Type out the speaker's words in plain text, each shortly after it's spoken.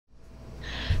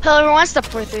Hello everyone, Step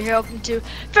 43 here, welcome to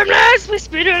SpeedRunners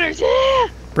with SpeedRunners, yeah!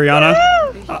 Brianna,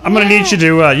 I'm gonna need you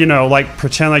to, you know, like,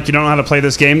 pretend like you don't know how to play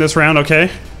this game this round,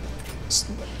 okay?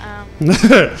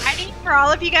 I need for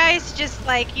all of you guys to just,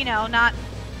 like, you know, not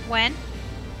win.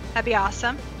 That'd be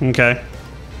awesome. Okay.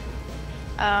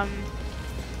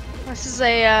 This is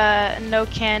a, no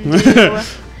can do.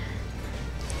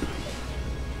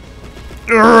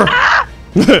 Ah!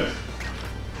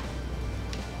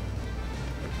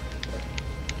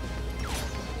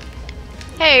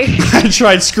 Hey! I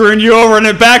tried screwing you over and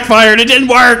it backfired, it didn't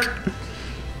work!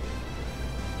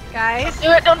 Guys.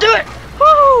 Do it, don't do it!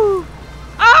 Woo!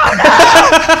 Oh no!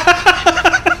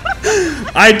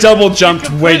 I double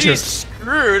jumped way too.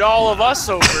 Screwed all of us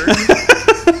over.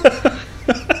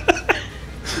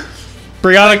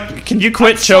 Brianna, can you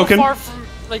quit choking?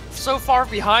 So far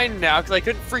behind now because I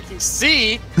couldn't freaking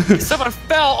see. Someone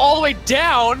fell all the way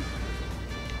down.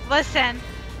 Listen.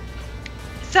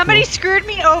 Somebody screwed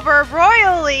me over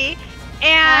royally,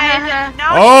 and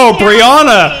now oh,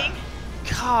 Brianna!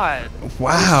 God.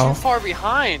 Wow. Too far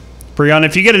behind. Brianna,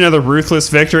 if you get another ruthless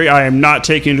victory, I am not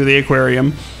taking you to the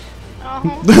aquarium. Oh.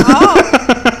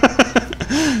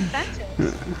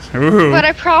 Ooh. But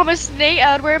I promised Nate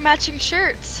I'd wear matching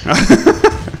shirts. Hey!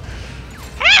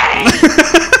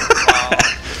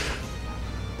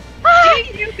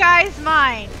 Do you guys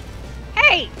mind?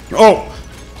 Hey! Oh!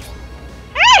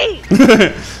 Hey!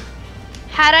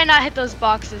 Had I not hit those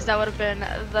boxes, that would have been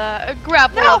the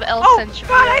grapple of El Century.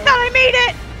 God, I thought I made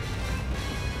it!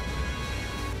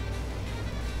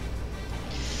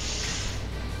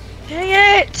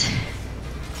 Dang it!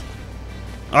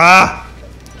 Ah!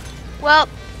 Well,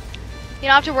 you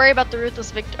don't have to worry about the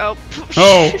ruthless victory. Oh.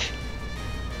 Oh.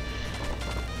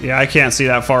 Yeah, I can't see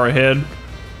that far ahead.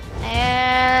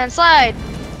 And slide.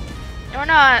 Or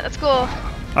not, that's cool.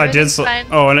 I did.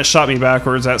 Oh, and it shot me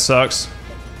backwards. That sucks.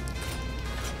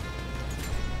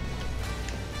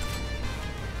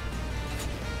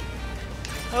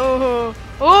 Oh.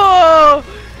 Oh.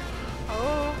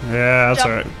 Oh. Yeah, that's Jump.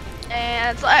 alright.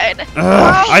 And slide.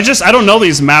 I don't know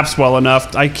these maps well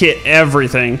enough. I get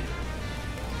everything.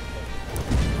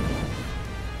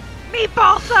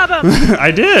 Meatball sub him!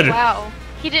 I did. Wow.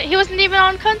 He wasn't even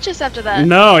unconscious after that.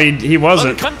 No, he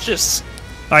wasn't. Unconscious.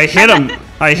 I hit him.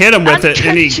 I hit him with it,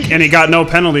 and he got no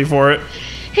penalty for it.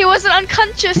 He wasn't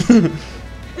unconscious.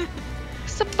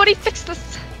 Somebody fix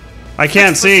this. I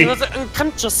can't see. He wasn't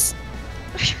unconscious.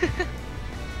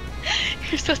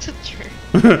 You're such a jerk.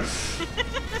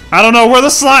 I don't know where the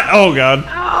slide. Oh god.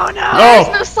 Oh no! Oh.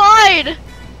 There's no slide.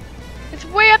 It's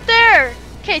way up there.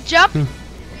 Okay, jump. And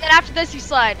then after this, you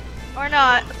slide. Or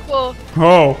not. Cool.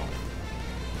 Oh.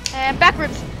 And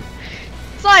backwards.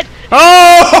 Slide.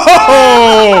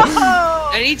 Oh!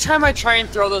 Anytime I try and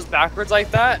throw those backwards like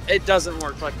that, it doesn't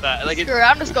work like that. Like Screw it,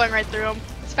 I'm just going right through them.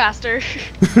 It's faster.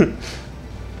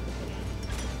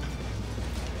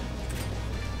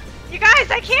 You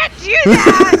guys, I can't do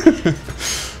that!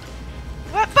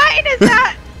 What button is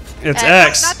that? It's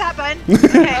X. Not that button.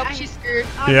 Okay, Oh, she's screwed.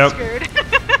 I'm screwed.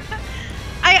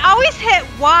 I always hit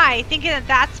Y, thinking that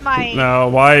that's my... No,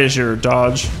 why is your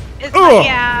dodge?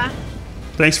 Yeah.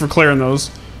 Thanks for clearing those.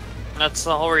 That's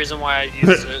the whole reason why I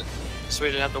used it, so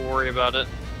we didn't have to worry about it.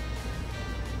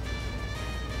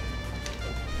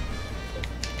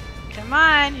 Come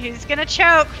on, who's gonna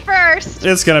choke first?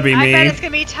 It's gonna be me. I bet it's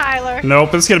gonna be Tyler.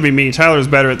 Nope, it's gonna be me. Tyler's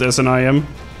better at this than I am.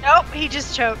 Nope, he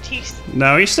just choked.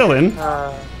 No, he's still in.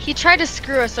 He tried to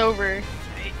screw us over.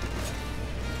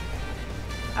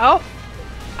 Oh!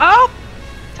 Oh!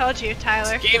 Told you,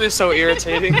 Tyler. This game is so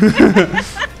irritating.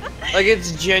 Like,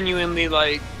 it's genuinely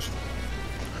like...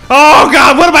 Oh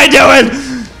god, what am I doing?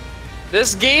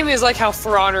 This game is like how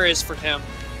For Honor is for him.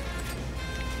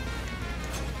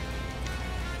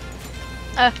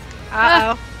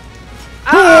 Uh-oh.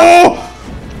 Oh!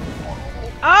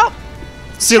 Oh!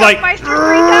 See, like... Meister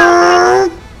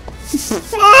 3000.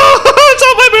 Oh, it's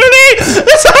on my booty!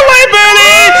 It's on my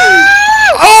booty!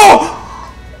 Oh!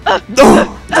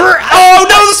 Oh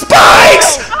no, the spikes!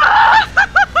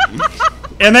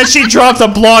 And then she dropped a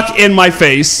block in my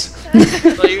face.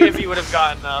 So even if you would have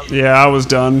gotten up. Yeah, I was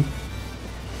done.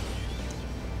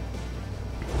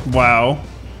 Wow.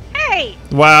 Hey!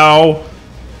 Wow.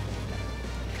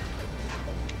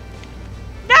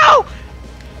 No!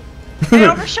 I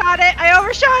overshot it. I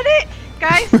overshot it.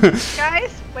 Guys,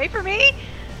 guys, wait for me.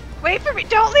 Wait for me.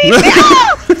 Don't leave me.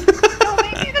 No! Don't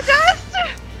leave me in the dust.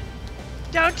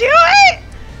 Don't do it.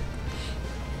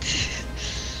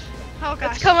 Oh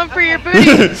gosh. It's coming for your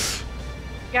booty.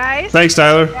 Guys. Thanks,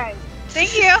 Tyler. Guys,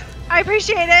 thank you. I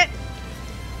appreciate it.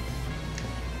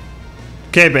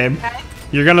 Okay, babe. Okay.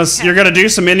 You're gonna do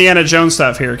some Indiana Jones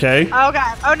stuff here, okay? Oh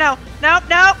god. Oh no. Nope,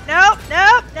 nope, nope,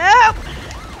 nope, nope.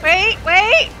 Wait,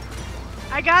 wait.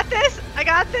 I got this. I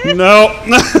got this. No.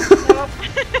 Nope.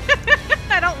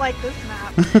 I don't like this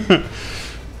map.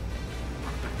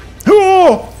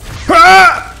 Oh!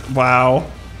 Ah! Wow.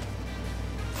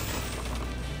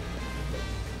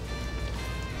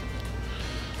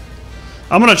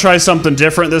 I'm gonna try something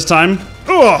different this time.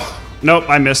 Oh! Nope,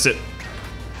 I missed it.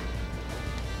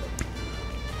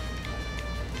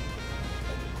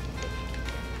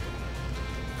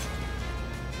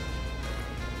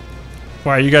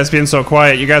 Why are you guys being so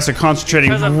quiet? You guys are concentrating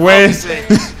Because I'm way.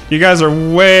 focusing. You guys are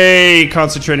way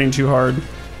concentrating too hard.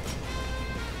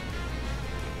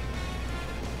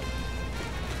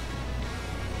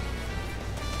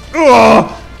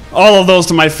 Ugh! All of those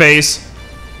to my face.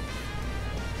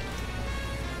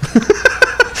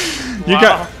 You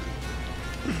got.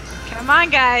 Come on,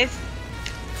 guys.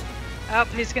 Oh,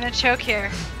 who's gonna choke here?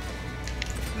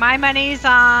 My money's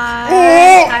on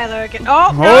Oh! Tyler again.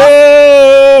 Oh, no.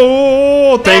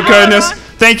 Oh! Thank No. goodness.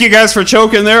 Thank you guys for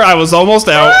choking there. I was almost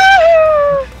out.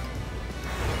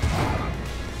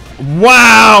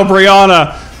 Wow,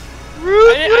 Brianna.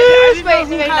 I didn't know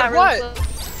who Wait, had not what. really.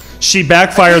 She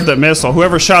backfired the missile.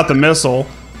 Whoever shot the missile,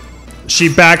 she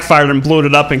backfired and blew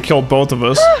it up and killed both of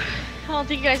us. I don't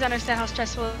think you guys understand how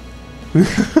stressful.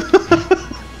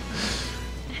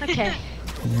 Okay.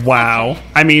 Wow.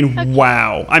 I mean,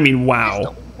 wow. I mean,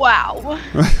 wow. Wow.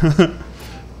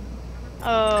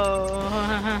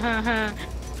 Oh.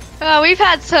 Oh, we've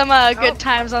had some good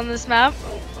times on this map.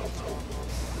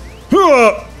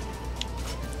 Huh.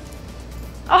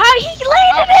 Oh, how he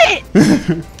landed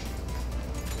it!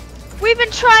 We've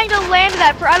been trying to land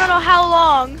that for I don't know how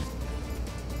long.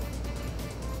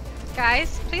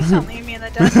 Guys, please don't leave me in the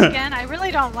dust again. I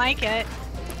really don't like it.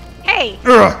 Hey!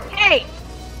 Ugh. Hey!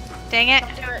 Dang it.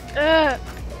 Ugh.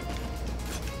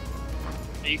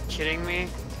 Are you kidding me?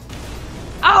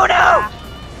 Oh no!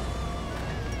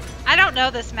 I don't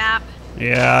know this map.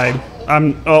 Yeah,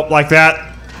 I'm. Oh, like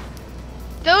that.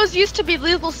 Those used to be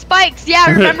little spikes.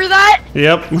 Yeah, remember that?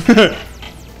 Yep.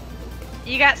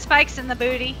 You got spikes in the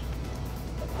booty.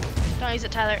 Don't use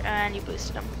it, Tyler, and you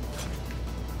boosted him.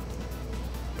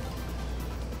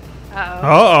 Uh-oh.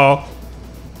 Uh-oh.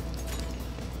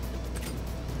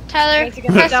 Tyler, You guys are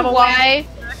gonna press double Y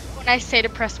when I say to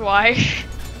press Y.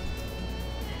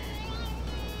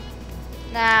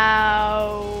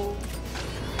 Now.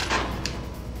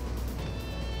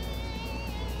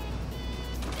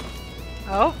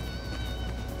 Oh.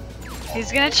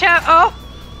 He's gonna choke. Oh!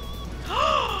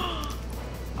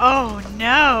 Oh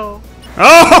no.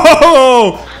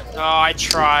 Oh! Oh, I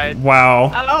tried.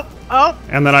 Wow. Oh, oh.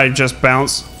 And then I just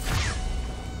bounce.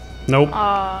 Nope.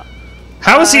 But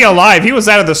How is he alive? He was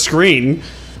out of the screen.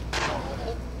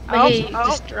 he Oh.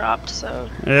 just dropped, so.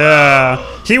 Yeah.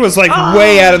 He was like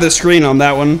way out of the screen on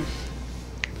that one.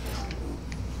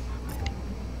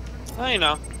 Well, you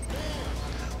know.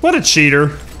 What a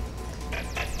cheater.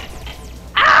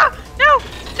 Ah! No!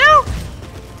 No!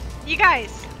 You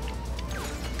guys.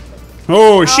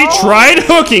 Oh, she Oh. tried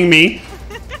hooking me.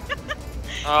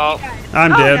 Oh,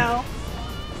 I'm Oh dead. no.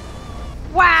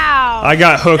 Wow. I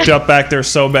got hooked up back there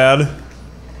so bad.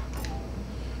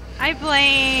 I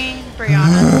blame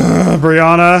Brianna.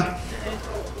 Brianna.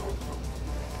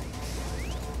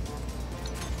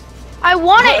 I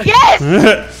want it,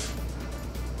 yes!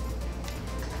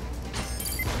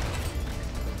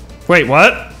 Wait,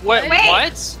 what? what? Wait.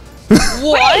 What?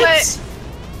 What?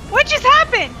 What just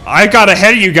happened? I got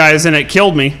ahead of you guys and it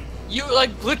killed me. You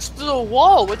like glitched through the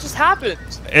wall. What just happened?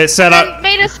 It said And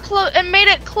made us close and made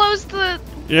it close the.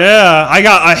 yeah, I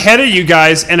got ahead of you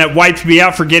guys and it wiped me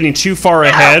out for getting too far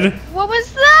ahead. What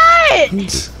was that?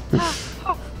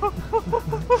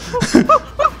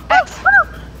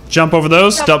 Jump over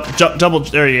those. Double.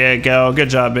 There you go. Good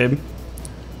job, babe.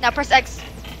 Now press X.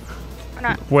 Or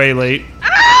not. Way late.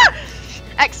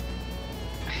 X.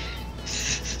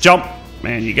 Jump.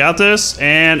 Man, you got this.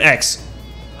 And X.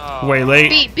 Oh. Way late.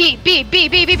 B, B, B, B,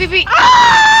 B, B, B, B. No!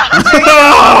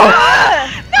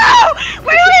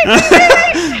 Wait!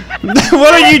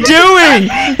 What are you doing?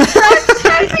 I'm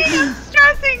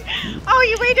stressing. Oh,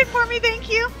 you waited for me.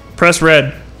 Thank you. Press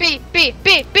red. B, B,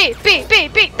 B, B, B, B,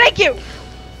 B. Thank you.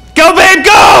 Go, babe,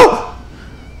 go!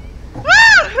 Woo!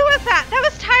 Who was that? That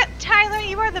was Tyler.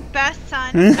 You are the best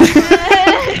son.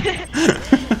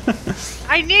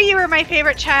 I knew you were my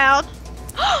favorite child.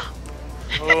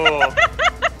 Oh.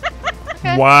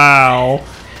 Wow.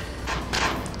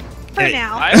 For Hey,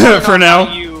 now. I wanna know For now.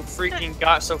 how you freaking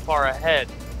got so far ahead.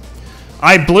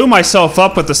 I blew myself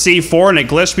up with the C4 and it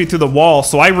glitched me through the wall,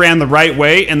 so I ran the right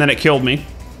way and then it killed me.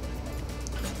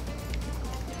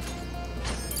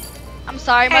 I'm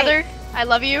sorry, Hey. Mother. I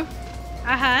love you.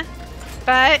 Uh-huh.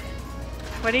 But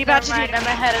what are you about Never mind, to do? I'm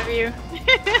ahead of you.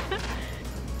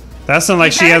 That sounded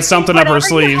like she had something up her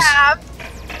sleeves.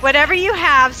 Whatever you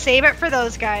have, save it for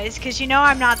those guys, because you know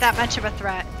I'm not that much of a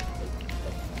threat.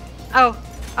 Oh,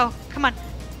 come on.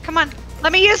 Come on.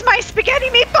 Let me use my spaghetti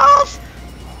meatballs!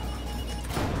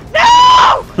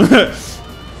 No!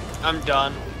 I'm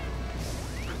done.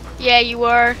 Yeah, you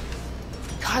are.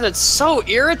 God, that's so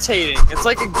irritating. It's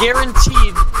like a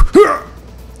guaranteed.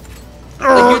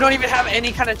 Like you don't even have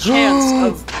any kind of chance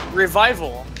of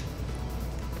revival.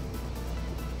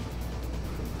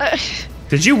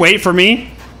 Did you wait for me?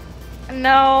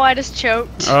 No, I just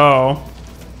choked. Oh.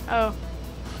 Oh.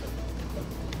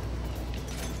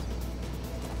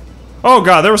 Oh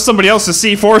god, there was somebody else's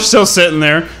C4 still sitting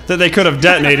there that they could have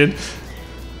detonated. I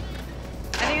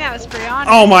think that was Brianna.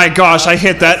 Oh my gosh, I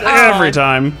hit that every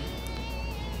time.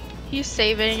 He's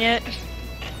saving it.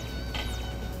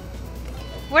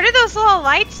 What do those little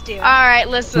lights do? Alright,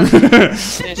 listen.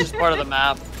 It's just part of the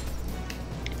map.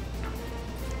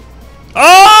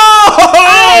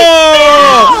 Oh!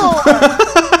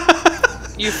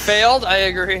 You failed? I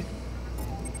agree.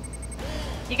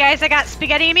 You guys, I got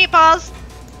spaghetti and meatballs.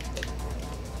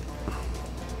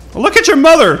 Look at your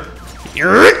mother!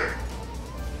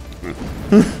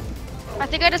 I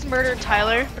think I just murdered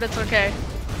Tyler, but it's okay.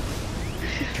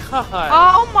 God.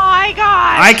 Oh my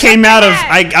god! I came out of...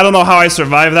 I don't know how I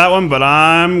survived that one, but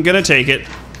I'm gonna take it.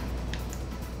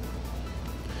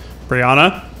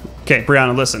 Brianna? Okay,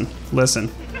 Brianna, listen. Listen.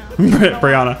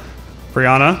 Brianna.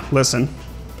 Brianna, listen.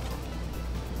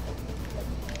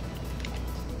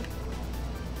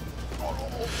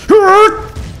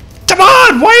 Come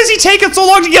on! Why is he taking so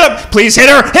long to get up? Please hit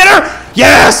her! Hit her!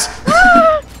 Yes!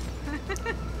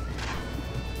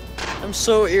 I'm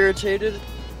so irritated.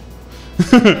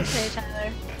 Okay,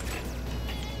 Tyler.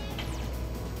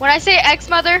 When I say X,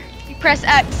 Mother, you press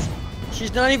X.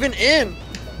 She's not even in.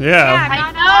 Yeah.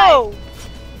 I know!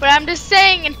 But I'm just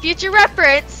saying, in future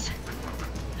reference.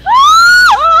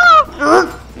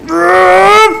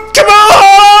 Come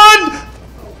on!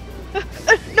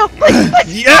 No,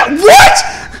 please! Yeah, what?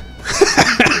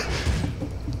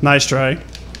 Nice try.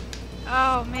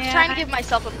 Oh man. I'm trying to give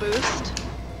myself a boost.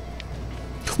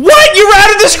 What? You're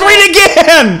out of the screen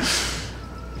again!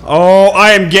 Oh,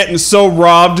 I am getting so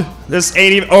robbed. This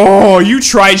ain't even... Oh, you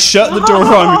tried shutting the door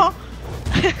on me.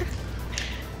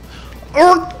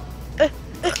 No!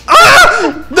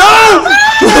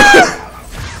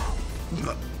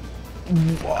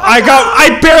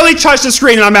 I barely touched the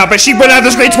screen and I'm out, but she went out of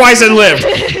the screen twice and lived.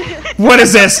 What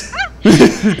is this?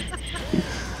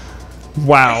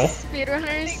 Wow.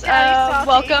 Speedrunners, Daddy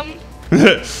welcome.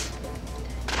 It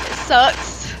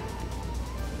sucks.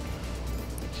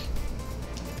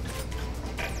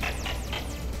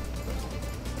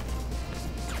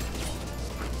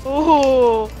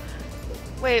 Ooh.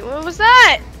 Wait, what was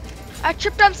that? I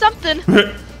tripped on something.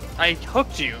 I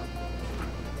hooked you.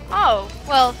 Oh,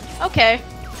 well, okay.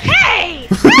 Hey!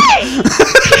 Hey!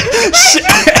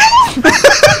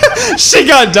 She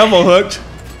got double hooked.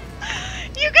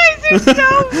 You guys are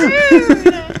so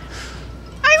rude!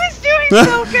 I was doing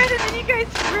so good and then you guys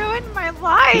ruined my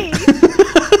life!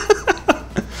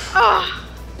 Oh.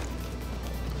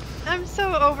 I'm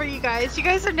so over you guys. You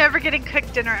guys are never getting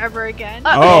cooked dinner ever again.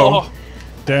 Oh.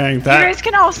 Dang, You that... guys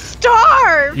can all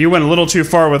starve! You went a little too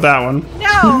far with that one.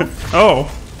 No! Oh.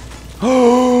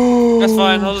 That's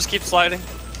fine. I'll just keep sliding.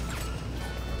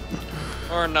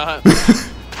 Or not.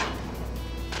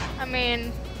 I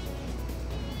mean,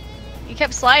 you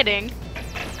kept sliding.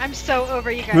 I'm so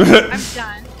over you guys. I'm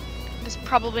done. It's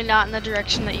probably not in the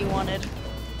direction that you wanted.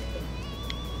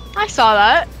 I saw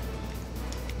that.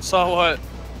 So what?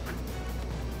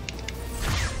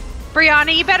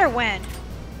 Brianna, you better win.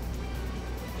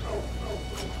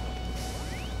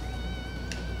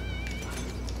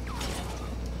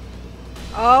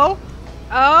 Oh?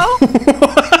 Oh?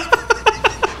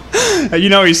 You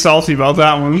know he's salty about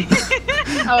that one.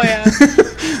 Oh yeah.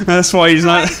 That's why he's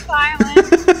not... Silent.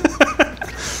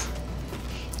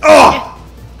 Oh!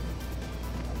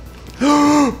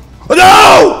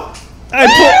 No!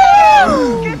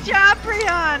 Good job,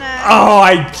 Brianna. Oh,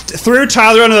 I threw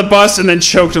Tyler under the bus and then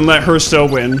choked and let her still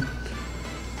win.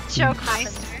 Choke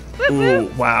meister. Ooh,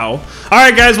 wow.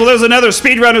 Alright guys, well there's another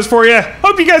Speedrunners for you.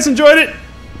 Hope you guys enjoyed it.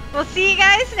 We'll see you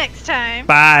guys next time.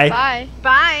 Bye. Bye.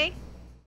 Bye.